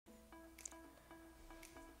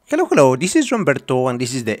Hello, this is Roberto and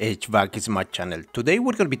this is the HVAC Smart channel. Today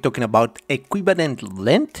we're going to be talking about equivalent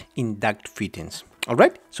length in duct fittings.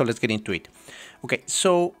 Alright, so let's get into it. Okay,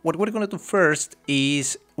 so what we're going to do first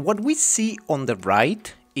is what we see on the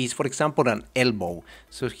right is, for example, an elbow.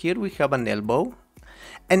 So here we have an elbow.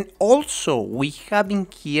 And also we have in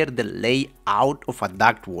here the layout of a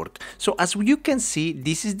ductwork. So as you can see,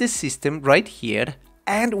 this is the system right here.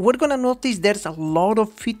 And we're gonna notice there's a lot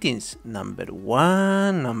of fittings. Number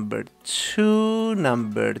 1, number 2,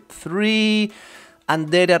 number 3, and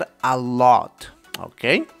there are a lot,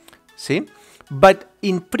 okay? See? But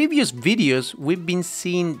in previous videos, we've been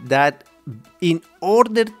seeing that in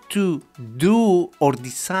order to do or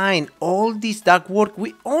design all this ductwork,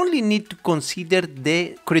 we only need to consider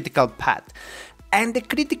the critical path. And the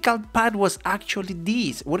critical path was actually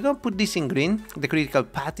this. We're gonna put this in green. The critical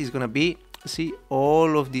path is gonna be, see,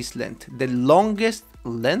 all of this length, the longest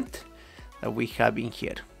length that we have in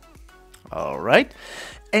here. All right.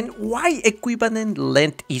 And why equivalent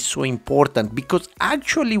length is so important? Because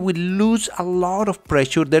actually we lose a lot of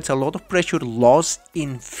pressure. There's a lot of pressure loss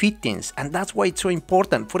in fittings, and that's why it's so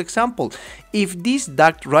important. For example, if this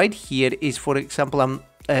duct right here is, for example,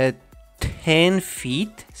 10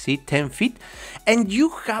 feet, see, 10 feet, and you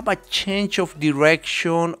have a change of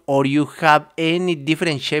direction or you have any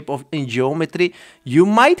different shape of in geometry, you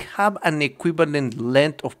might have an equivalent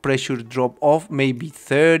length of pressure drop of maybe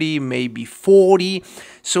 30, maybe 40.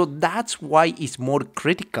 So that's why it's more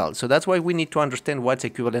critical. So that's why we need to understand what's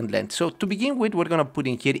equivalent length. So to begin with, we're going to put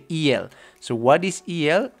in here EL. So what is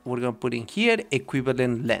EL? We're going to put in here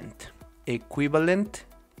equivalent length. Equivalent,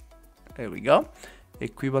 there we go,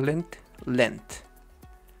 equivalent length.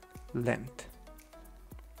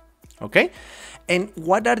 Okay, and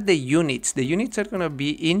what are the units? The units are going to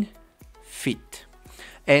be in feet.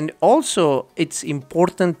 And also it's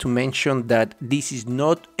important to mention that this is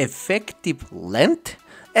not effective length,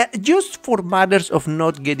 just for matters of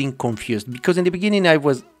not getting confused, because in the beginning I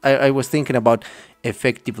was thinking about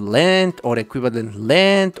effective length or equivalent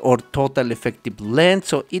length or total effective length,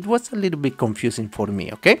 so it was a little bit confusing for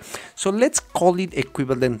me. Okay, so let's call it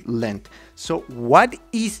equivalent length. So what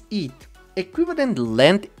is it? Equivalent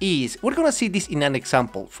length is, we're gonna see this in an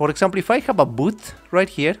example. For example, if I have a booth right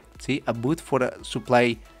here, see, a booth for a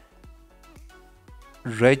supply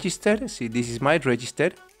register. See, this is my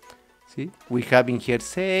register. See, we have in here,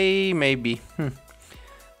 say, maybe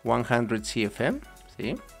 100 CFM,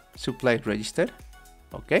 see, supply register,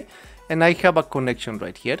 okay? And I have a connection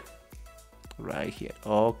right here,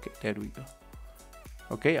 okay, there we go,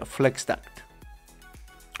 okay, a flex duct.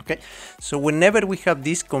 Okay, so whenever we have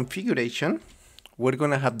this configuration, we're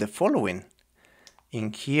gonna have the following.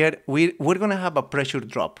 In here, we're gonna have a pressure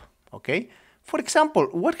drop, okay? For example,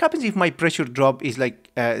 what happens if my pressure drop is like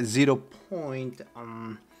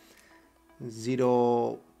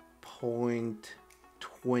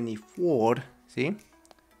 0.24, see?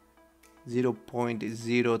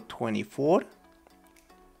 0.024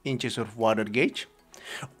 inches of water gauge,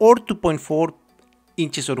 or 2.4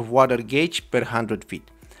 inches of water gauge per 100 feet.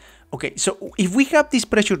 Okay, so if we have this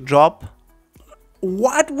pressure drop,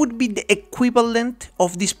 what would be the equivalent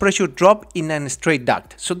of this pressure drop in a straight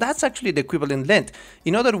duct? So that's actually the equivalent length.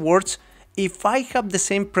 In other words, if I have the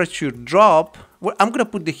same pressure drop, well, I'm going to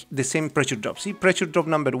put the same pressure drop. See, pressure drop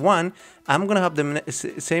number 1, I'm going to have the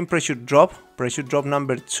same pressure drop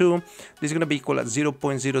number 2. This is going to be equal at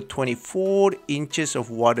 0.024 inches of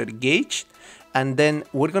water gauge. And then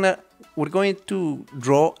we're going to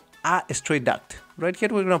draw a straight duct. Right here,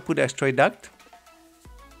 we're going to put a straight duct.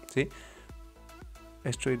 See,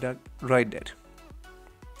 a straight duct right there.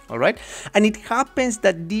 All right. And it happens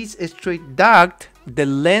that this straight duct, the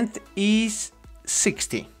length is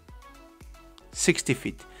 60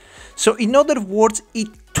 feet. So in other words, it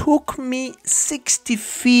took me 60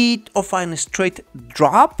 feet of a straight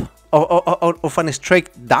drop or of a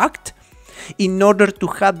straight duct in order to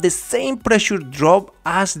have the same pressure drop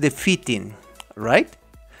as the fitting, right?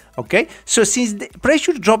 Okay, so since the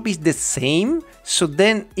pressure drop is the same, so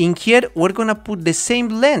then in here we're gonna put the same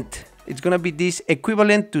length. It's gonna be this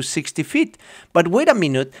equivalent to 60 feet. But wait a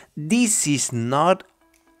minute, this is not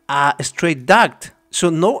a straight duct, so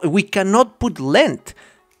no, we cannot put length.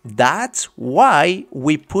 That's why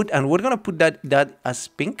we put, and we're gonna put that as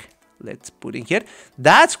pink. Let's put in here.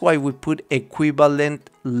 That's why we put equivalent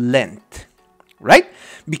length. Right?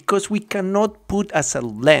 Because we cannot put as a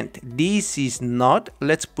length. This is not,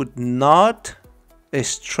 let's put not a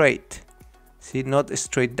straight. See, not a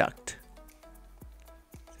straight duct.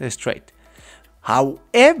 Straight.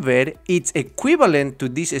 However, it's equivalent to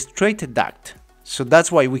this straight duct. So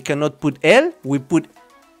that's why we cannot put L, we put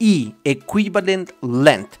E, equivalent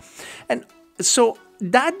length. And so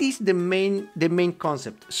that is the main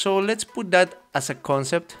concept. So let's put that as a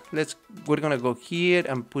concept. We're gonna go here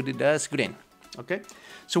and put it as green. Okay.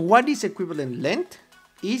 So what is equivalent length?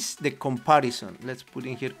 Is the comparison. Let's put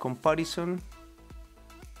in here comparison.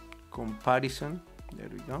 There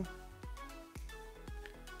we go.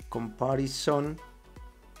 Comparison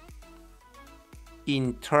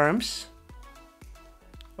in terms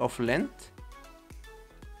of length.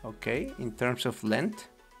 Okay, in terms of length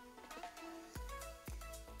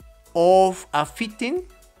of a fitting.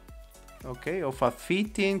 Okay, of a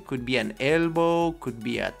fitting, could be an elbow, could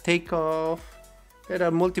be a takeoff. There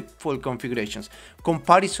are multiple configurations.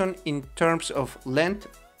 Comparison in terms of length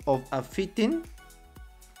of a fitting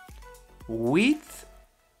with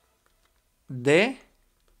the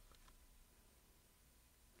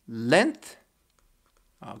length,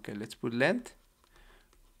 okay, let's put length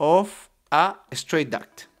of a straight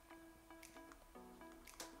duct.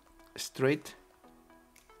 Straight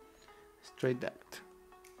duct.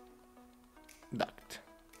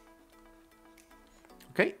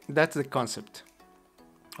 Okay, that's the concept.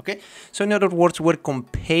 Okay, so in other words, we're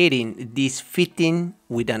comparing this fitting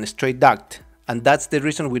with a straight duct, and that's the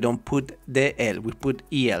reason we don't put the L, we put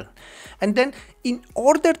EL. And then in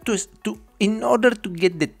order to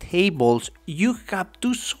get the tables, you have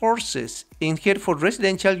two sources. In here for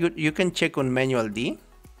residential, you can check on manual D.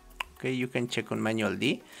 Okay, you can check on manual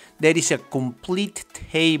D. There is a complete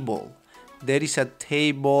table. There is a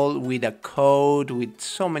table with a code, with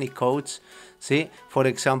so many codes. See, for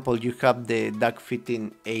example, you have the duct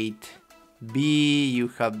fitting 8B, you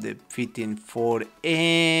have the fitting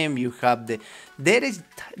 4M, you have there is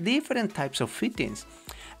different types of fittings.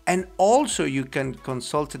 And also you can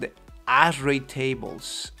consult the ASHRAE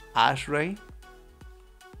tables, ASHRAE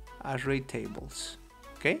tables,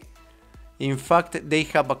 okay? In fact, they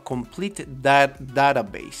have a complete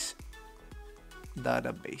database.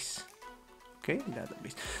 Okay,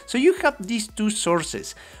 database. So you have these two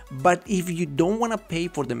sources, but if you don't want to pay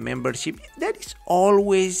for the membership,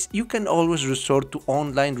 you can always resort to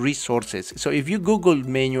online resources. So if you Google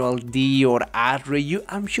manual D or ASHRAE,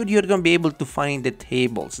 I'm sure you're going to be able to find the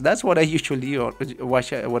tables. That's what I usually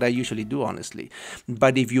do, honestly.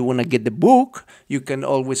 But if you want to get the book, you can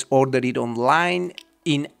always order it online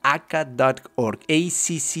in acca.org,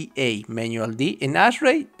 ACCA, manual D. In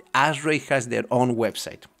ASHRAE has their own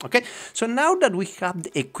website. Okay, so now that we have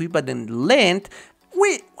the equivalent length,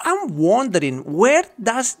 I'm wondering, where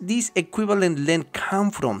does this equivalent length come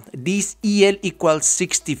from? This EL equals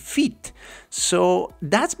 60 feet. So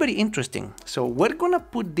that's very interesting. So we're gonna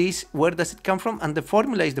put this, where does it come from? And the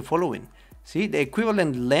formula is the following. See, the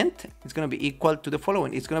equivalent length is gonna be equal to the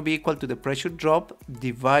following. It's gonna be equal to the pressure drop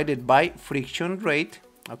divided by friction rate,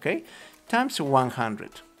 okay, times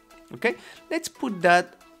 100. Okay, let's put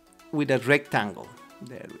that with a rectangle.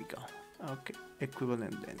 There we go. Okay,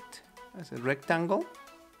 equivalent length as a rectangle,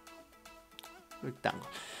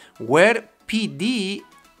 where PD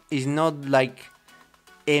is not like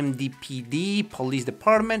MDPD, police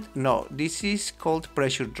department. No, this is called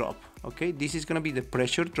pressure drop. Okay, this is gonna be the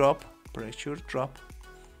pressure drop.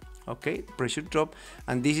 Okay, pressure drop,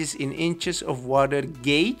 and this is in inches of water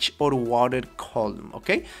gauge or water column.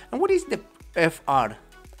 Okay, and what is the FR?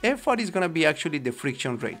 FR is gonna be actually the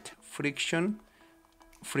friction rate. Friction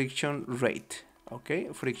rate. Okay,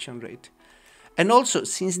 friction rate. And also,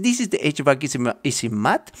 since this is the HVAC is in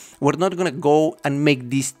math, we're not going to go and make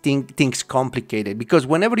these things complicated, because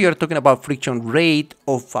whenever you're talking about friction rate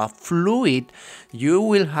of a fluid, you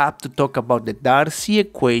will have to talk about the Darcy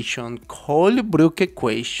equation, Colebrook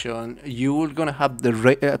equation. You're going to have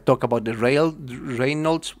talk about the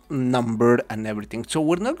Reynolds number and everything. So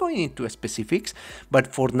we're not going into specifics, but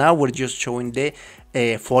for now we're just showing the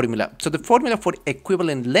formula. So the formula for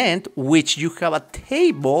equivalent length, which you have a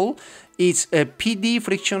table, is a PD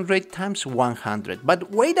friction rate times 100.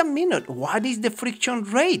 But wait a minute, what is the friction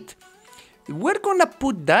rate? We're gonna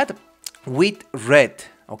put that with red,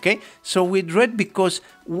 okay? So with red, because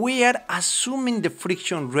we are assuming the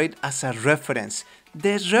friction rate as a reference.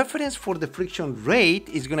 The reference for the friction rate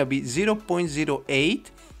is gonna be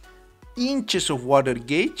 0.08 inches of water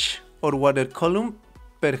gauge or water column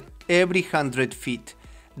per every 100 feet.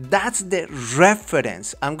 That's the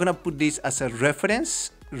reference. I'm gonna put this as a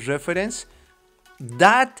reference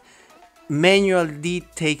that manual D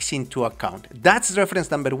takes into account. That's reference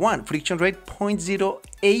number one. Friction rate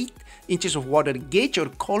 0.08 inches of water gauge or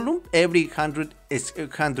column every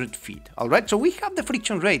 100 feet. All right, so we have the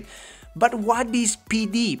friction rate, But what is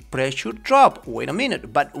PD? Pressure drop. Wait a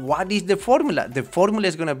minute, but what is the formula? The formula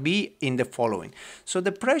is going to be in the following. So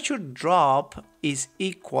the pressure drop is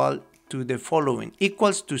equal to the following,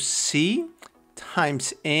 equals to C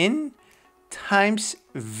times N times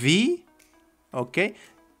V, okay,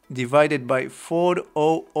 divided by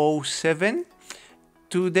 4007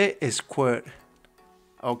 to the square,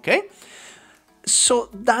 okay? So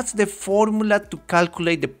that's the formula to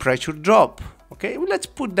calculate the pressure drop, okay? Well, let's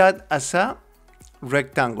put that as a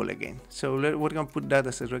rectangle again. So we're gonna put that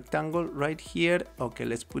as a rectangle right here. Okay,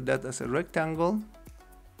 let's put that as a rectangle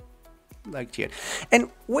like here.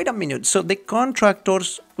 And wait a minute, so the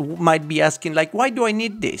contractors might be asking, like, why do I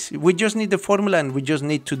need this? We just need the formula and we just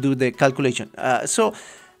need to do the calculation. So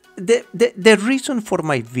the reason for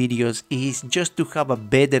my videos is just to have a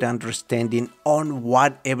better understanding on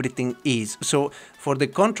what everything is. So for the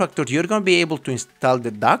contractor, you're going to be able to install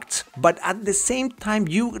the ducts, but at the same time,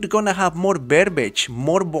 you're going to have more verbiage,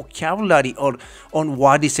 more vocabulary on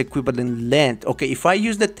what is equivalent length. Okay, if I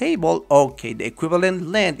use the table, okay, the equivalent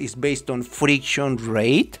length is based on friction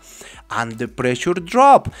rate and the pressure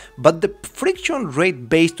drop, but the friction rate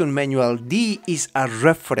based on manual D is a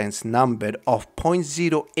reference number of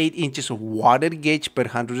 0.08 inches of water gauge per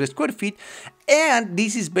 100 square feet, and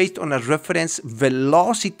this is based on a reference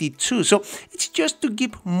velocity too. So it's just to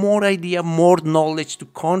give more idea, more knowledge to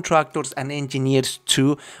contractors and engineers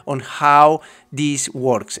too on how this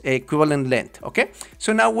works, equivalent length, okay?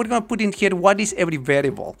 So now we're gonna put in here what is every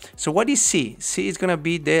variable. So what is C? C is gonna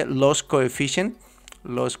be the loss coefficient.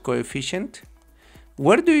 Loss coefficient.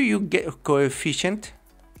 Where do you get coefficient?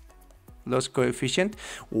 Loss coefficient.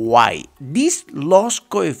 Why? This loss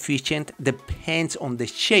coefficient depends on the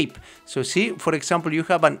shape. So see, for example, you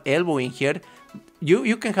have an elbow in here.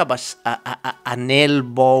 You can have an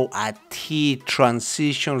elbow, a T,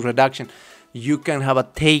 transition, reduction. You can have a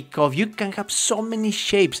takeoff, you can have so many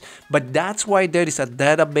shapes, but that's why there is a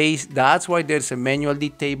database, that's why there's a manual D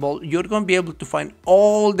table. You're going to be able to find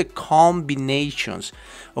all the combinations,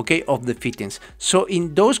 okay, of the fittings. So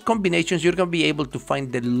in those combinations, you're going to be able to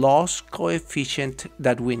find the loss coefficient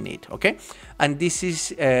that we need, okay? And this is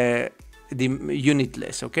the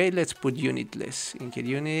unitless, okay? Let's put unitless in here,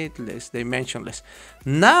 unitless, dimensionless.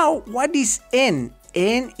 Now, what is N?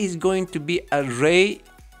 N is going to be a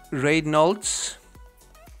Reynolds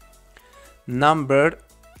number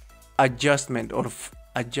adjustment or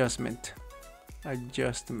adjustment,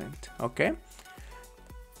 okay?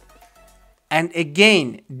 And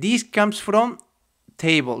again, this comes from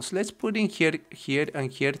tables. Let's put in here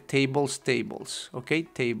and here, tables, okay?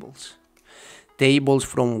 Tables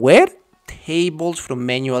from where? Tables from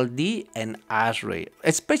manual D and ASHRAE,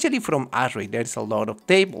 especially from ASHRAE. There's a lot of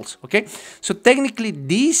tables, okay? So technically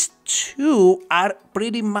these two are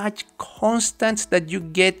pretty much constants that you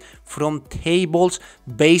get from tables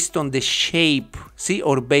based on the shape, see,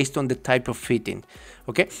 or based on the type of fitting,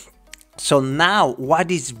 okay? So now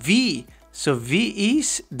what is V? So V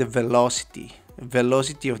is the velocity of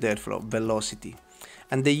the airflow, velocity.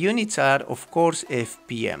 And the units are, of course,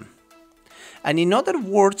 FPM. And in other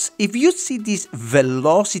words, if you see this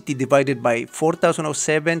velocity divided by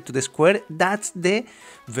 4007 to the square, that's the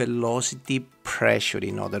velocity pressure,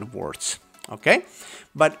 in other words, okay?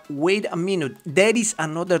 But wait a minute, there is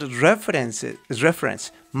another reference.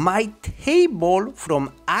 My table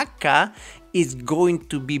from ACA is going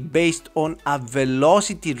to be based on a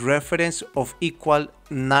velocity reference of equal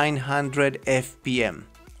 900 FPM,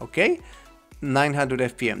 okay? 900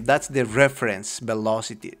 FPM, that's the reference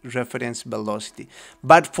velocity,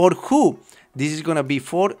 But for who? This is gonna be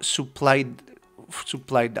for supply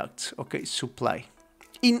ducts, okay, supply.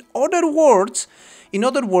 In other words,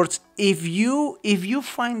 if you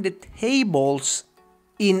find the tables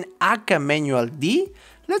in ACA manual D,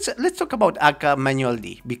 let's talk about ACA manual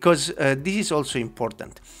D, because this is also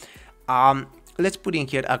important. Let's put in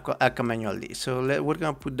here ACA manual D. So we're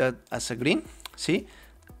gonna put that as a green, see?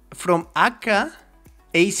 From ACA,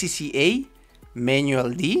 ACCA, manual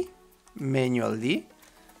D,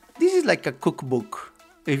 this is like a cookbook.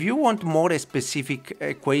 If you want more specific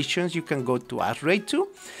equations, you can go to ASHRAE too.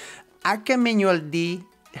 ACA manual D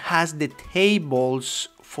has the tables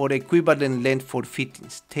for equivalent length for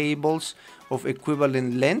fittings, tables of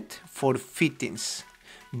equivalent length for fittings.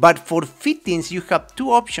 But for fittings, you have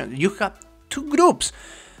two options, you have two groups.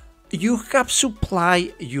 You have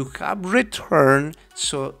supply, you have return.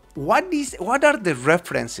 So what are the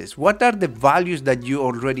references? What are the values that you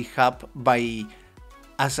already have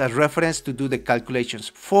as a reference to do the calculations?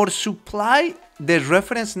 For supply, the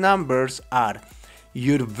reference numbers are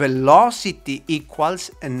your velocity equals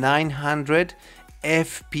 900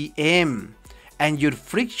 FPM. and your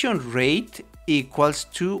friction rate equals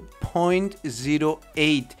to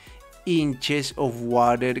 0.08 inches of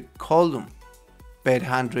water column per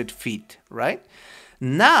 100 feet, right?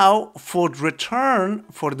 Now for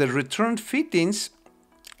the return fittings,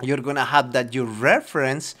 you're gonna have that your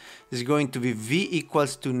reference is going to be V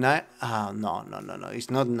equals to no, it's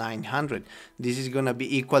not 900. This is gonna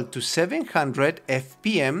be equal to 700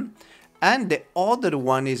 FPM, and the other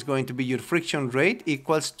one is going to be your friction rate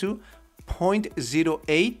equals to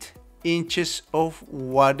 0.08 inches of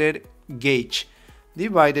water gauge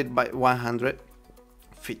divided by 100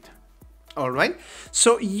 feet. All right,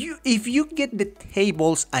 so if you get the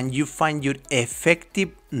tables and you find your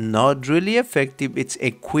effective, not really effective, it's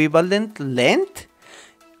equivalent length,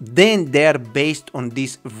 then they are based on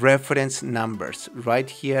these reference numbers right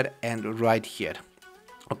here and right here.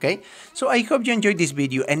 Okay, so I hope you enjoyed this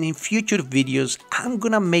video, and in future videos I'm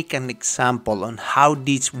gonna make an example on how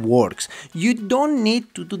this works. You don't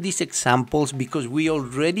need to do these examples because we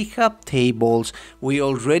already have tables, we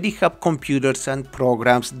already have computers and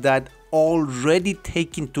programs that already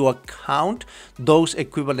take into account those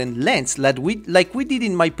equivalent lengths like we did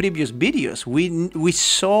in my previous videos. We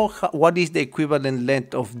saw what is the equivalent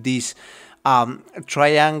length of this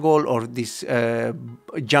triangle or this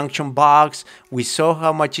junction box. We saw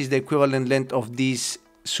how much is the equivalent length of these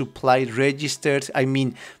supply registers, I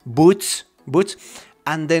mean boots,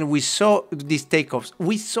 and then we saw these takeoffs.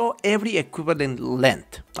 We saw every equivalent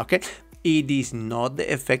length. Okay, it is not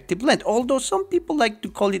the effective length, although some people like to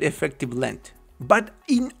call it effective length. But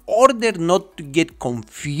in order not to get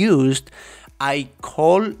confused, I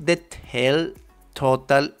call the tail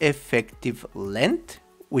total effective length,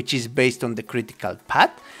 which is based on the critical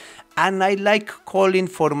path. And I like calling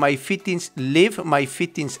for my fittings, leave my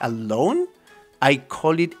fittings alone, I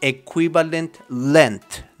call it equivalent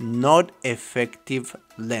length, not effective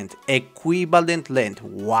length. Equivalent length.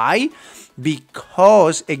 Why?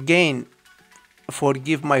 Because, again,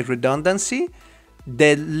 forgive my redundancy,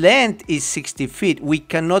 the length is 60 feet. We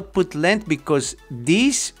cannot put length because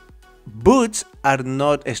these boots are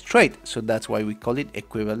not straight. So that's why we call it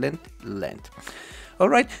equivalent length.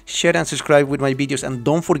 Alright, share and subscribe with my videos, and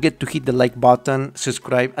don't forget to hit the like button,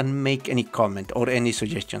 subscribe, and make any comment or any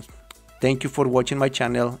suggestions. Thank you for watching my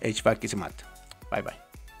channel. HVAC is a mat. Bye bye.